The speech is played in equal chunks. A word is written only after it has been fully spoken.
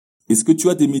Est-ce que tu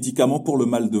as des médicaments pour le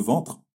mal de ventre?